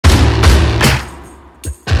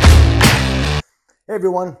Hey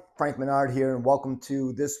everyone, Frank Menard here, and welcome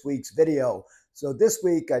to this week's video. So this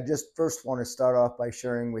week, I just first want to start off by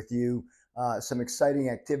sharing with you some exciting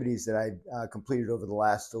activities that I completed over the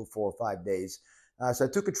last 4 or 5 days. So I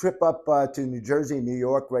took a trip up to New Jersey, New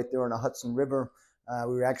York, right there on the Hudson River.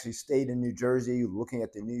 We actually stayed in New Jersey, looking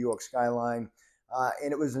at the New York skyline.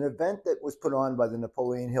 And it was an event that was put on by the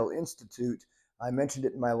Napoleon Hill Institute. I mentioned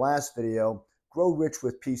it in my last video, Grow Rich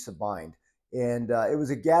with Peace of Mind. And it was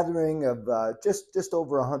a gathering of just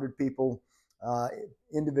over 100 people,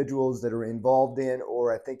 individuals that are involved in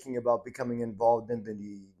or are thinking about becoming involved in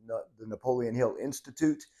the Napoleon Hill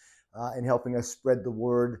Institute and helping us spread the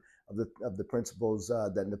word of the principles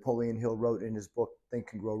that Napoleon Hill wrote in his book, Think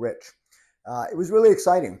and Grow Rich. It was really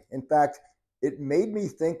exciting. In fact, it made me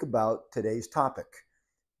think about today's topic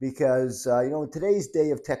because, in today's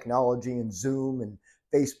day of technology and Zoom and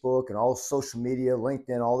Facebook and all social media,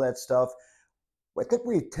 LinkedIn, all that stuff, I think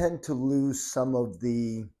we tend to lose some of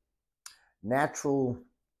the natural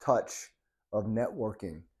touch of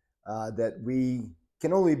networking that we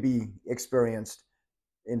can only be experienced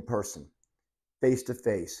in person, face to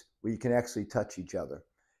face, where you can actually touch each other.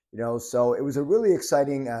 So it was a really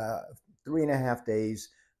exciting 3.5 days.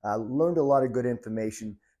 Learned a lot of good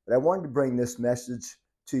information, but I wanted to bring this message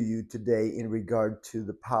to you today in regard to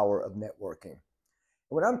the power of networking.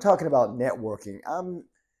 When I'm talking about networking,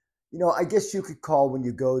 I guess you could call when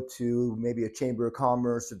you go to maybe a Chamber of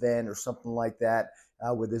Commerce event or something like that,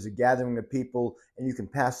 where there's a gathering of people and you can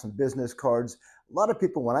pass some business cards. A lot of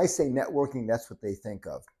people, when I say networking, that's what they think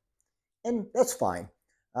of. And that's fine.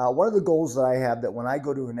 One of the goals that I have that when I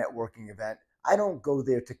go to a networking event, I don't go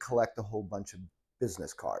there to collect a whole bunch of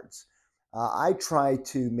business cards. I try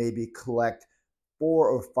to maybe collect 4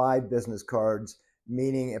 or 5 business cards,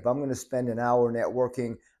 meaning if I'm going to spend an hour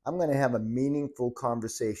networking, I'm going to have a meaningful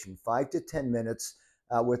conversation, 5 to 10 minutes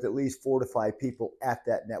with at least 4 to 5 people at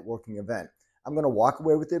that networking event. I'm going to walk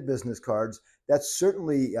away with their business cards. That's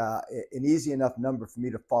certainly an easy enough number for me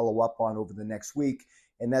to follow up on over the next week.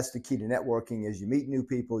 And that's the key to networking. As you meet new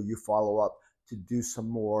people, you follow up to do some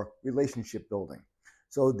more relationship building.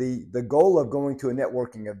 So the goal of going to a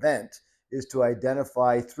networking event is to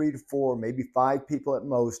identify 3 to 4, maybe 5 people at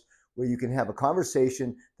most, where you can have a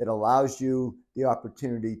conversation that allows you the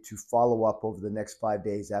opportunity to follow up over the next 5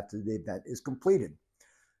 days after the event is completed.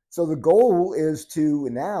 So the goal is to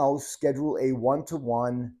now schedule a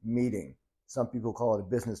one-to-one meeting. Some people call it a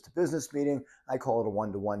business-to-business meeting. I call it a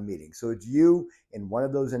one-to-one meeting. So it's you and one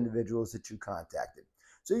of those individuals that you contacted.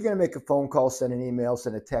 So you're going to make a phone call, send an email,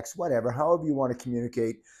 send a text, whatever, however you want to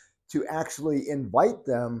communicate, to actually invite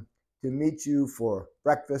them to meet you for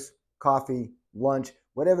breakfast, coffee, lunch,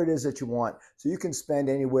 whatever it is that you want. So you can spend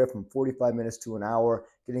anywhere from 45 minutes to an hour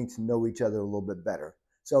getting to know each other a little bit better.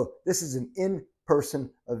 So this is an in-person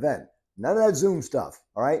event. None of that Zoom stuff,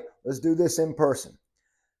 all right? Let's do this in person.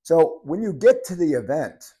 So when you get to the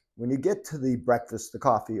event, when you get to the breakfast, the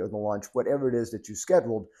coffee, or the lunch, whatever it is that you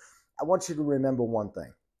scheduled, I want you to remember one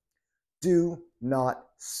thing. Do not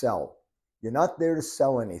sell. You're not there to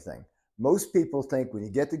sell anything. Most people think when you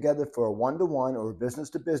get together for a one-to-one or a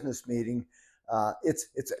business-to-business meeting, it's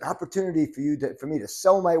an opportunity for me to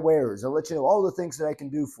sell my wares and let you know all the things that I can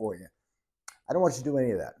do for you. I don't want you to do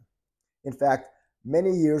any of that. In fact,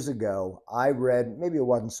 many years ago, I read, maybe it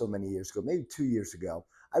wasn't so many years ago, maybe 2 years ago,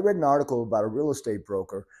 I read an article about a real estate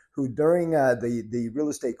broker who during the real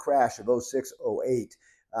estate crash of 06, 08,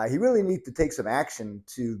 he really needed to take some action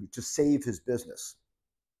to save his business.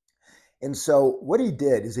 And so what he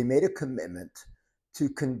did is he made a commitment to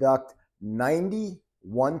conduct 90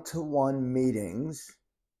 one-to-one meetings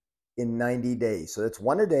in 90 days. So that's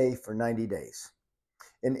one a day for 90 days.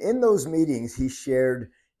 And in those meetings,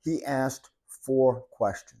 he asked 4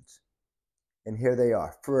 questions. And here they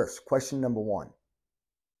are. First, question number 1.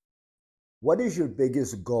 What is your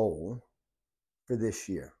biggest goal for this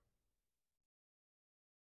year?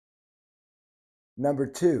 Number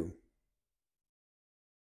 2,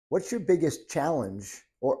 what's your biggest challenge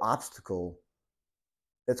or obstacle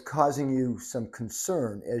that's causing you some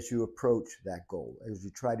concern as you approach that goal, as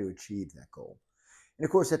you try to achieve that goal? And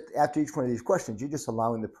of course, after each one of these questions, you're just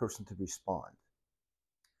allowing the person to respond.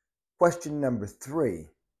 Question number 3,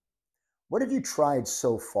 what have you tried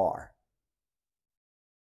so far?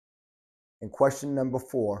 And question number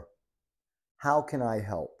 4, how can I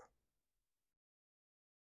help?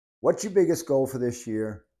 What's your biggest goal for this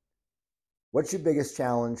year? What's your biggest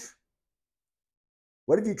challenge?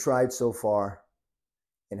 What have you tried so far?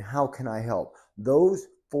 And how can I help? Those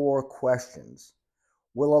 4 questions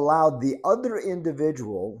will allow the other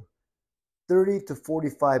individual 30 to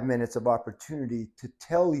 45 minutes of opportunity to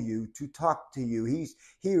tell you, to talk to you.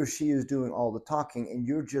 He or she is doing all the talking and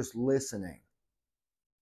you're just listening.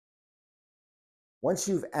 Once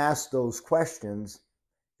you've asked those questions,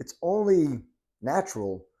 it's only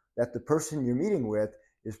natural that the person you're meeting with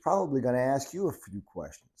is probably going to ask you a few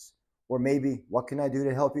questions. Or maybe, what can I do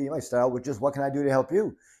to help you? You might start out with just, what can I do to help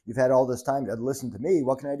you? You've had all this time to listen to me.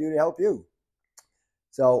 What can I do to help you?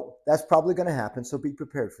 So that's probably going to happen. So be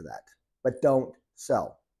prepared for that. But don't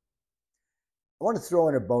sell. I want to throw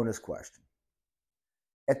in a bonus question.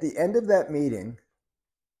 At the end of that meeting,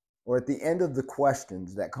 or at the end of the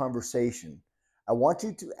questions, that conversation, I want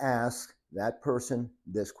you to ask that person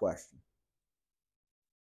this question.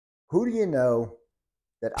 Who do you know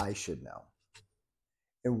that I should know?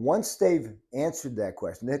 And once they've answered that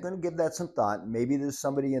question, they're going to give that some thought. Maybe there's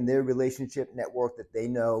somebody in their relationship network that they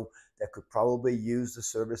know that could probably use the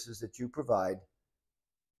services that you provide.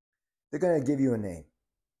 They're going to give you a name.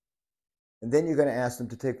 And then you're going to ask them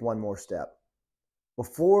to take one more step.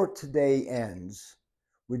 Before today ends,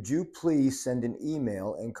 would you please send an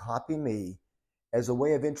email and copy me as a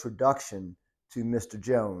way of introduction to Mr.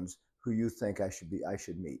 Jones, who you think I should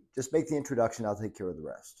meet? Just make the introduction. I'll take care of the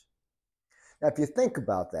rest. Now, if you think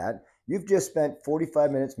about that, you've just spent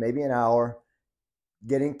 45 minutes, maybe an hour,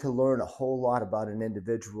 getting to learn a whole lot about an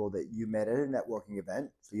individual that you met at a networking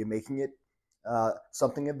event. So you're making it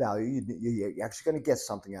something of value. You're actually going to get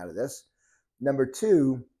something out of this. Number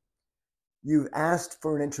two, you've asked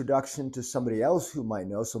for an introduction to somebody else who might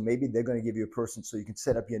know. So maybe they're going to give you a person so you can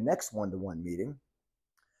set up your next one-to-one meeting.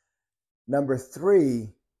 Number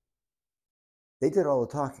three, they did all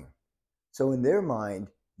the talking. So in their mind,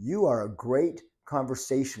 you are a great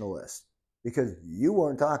conversationalist because you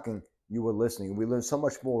weren't talking, you were listening. We learn so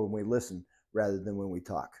much more when we listen rather than when we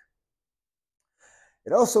talk.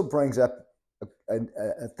 It also brings up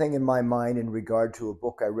a thing in my mind in regard to a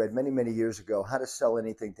book I read many, many years ago, How to Sell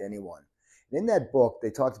Anything to Anyone. And in that book,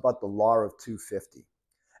 they talked about the law of 250.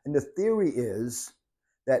 And the theory is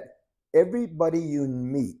that everybody you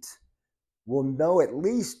meet will know at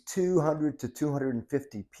least 200 to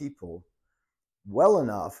 250 people well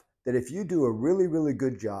enough that if you do a really, really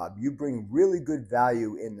good job, you bring really good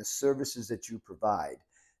value in the services that you provide,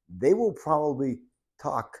 they will probably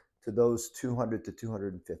talk to those 200 to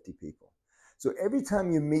 250 people. So every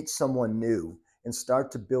time you meet someone new and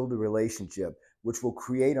start to build a relationship, which will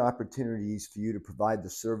create opportunities for you to provide the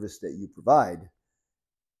service that you provide,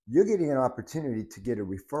 you're getting an opportunity to get a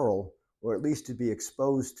referral or at least to be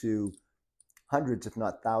exposed to hundreds, if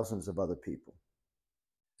not thousands of other people.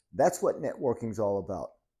 That's what networking is all about.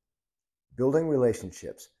 Building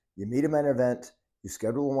relationships. You meet them at an event, you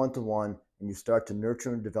schedule a one-to-one, and you start to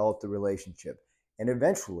nurture and develop the relationship. And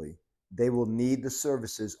eventually, they will need the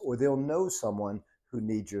services or they'll know someone who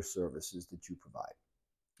needs your services that you provide.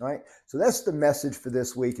 All right, so that's the message for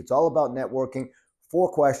this week. It's all about networking.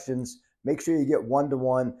 4 questions. Make sure you get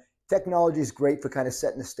one-to-one. Technology is great for kind of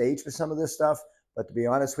setting the stage for some of this stuff, but to be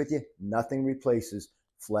honest with you, nothing replaces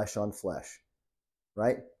flesh on flesh,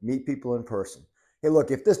 right? Meet people in person. Hey,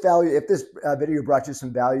 look, if this video brought you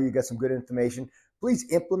some value, you got some good information, please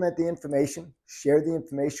implement the information, share the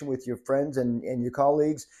information with your friends and your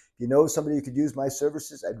colleagues. If you know somebody who could use my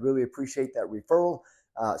services, I'd really appreciate that referral.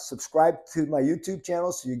 Subscribe to my YouTube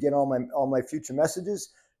channel so you get all my future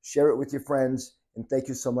messages. Share it with your friends, and thank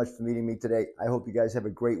you so much for meeting me today. I hope you guys have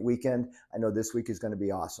a great weekend. I know this week is going to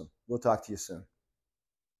be awesome. We'll talk to you soon.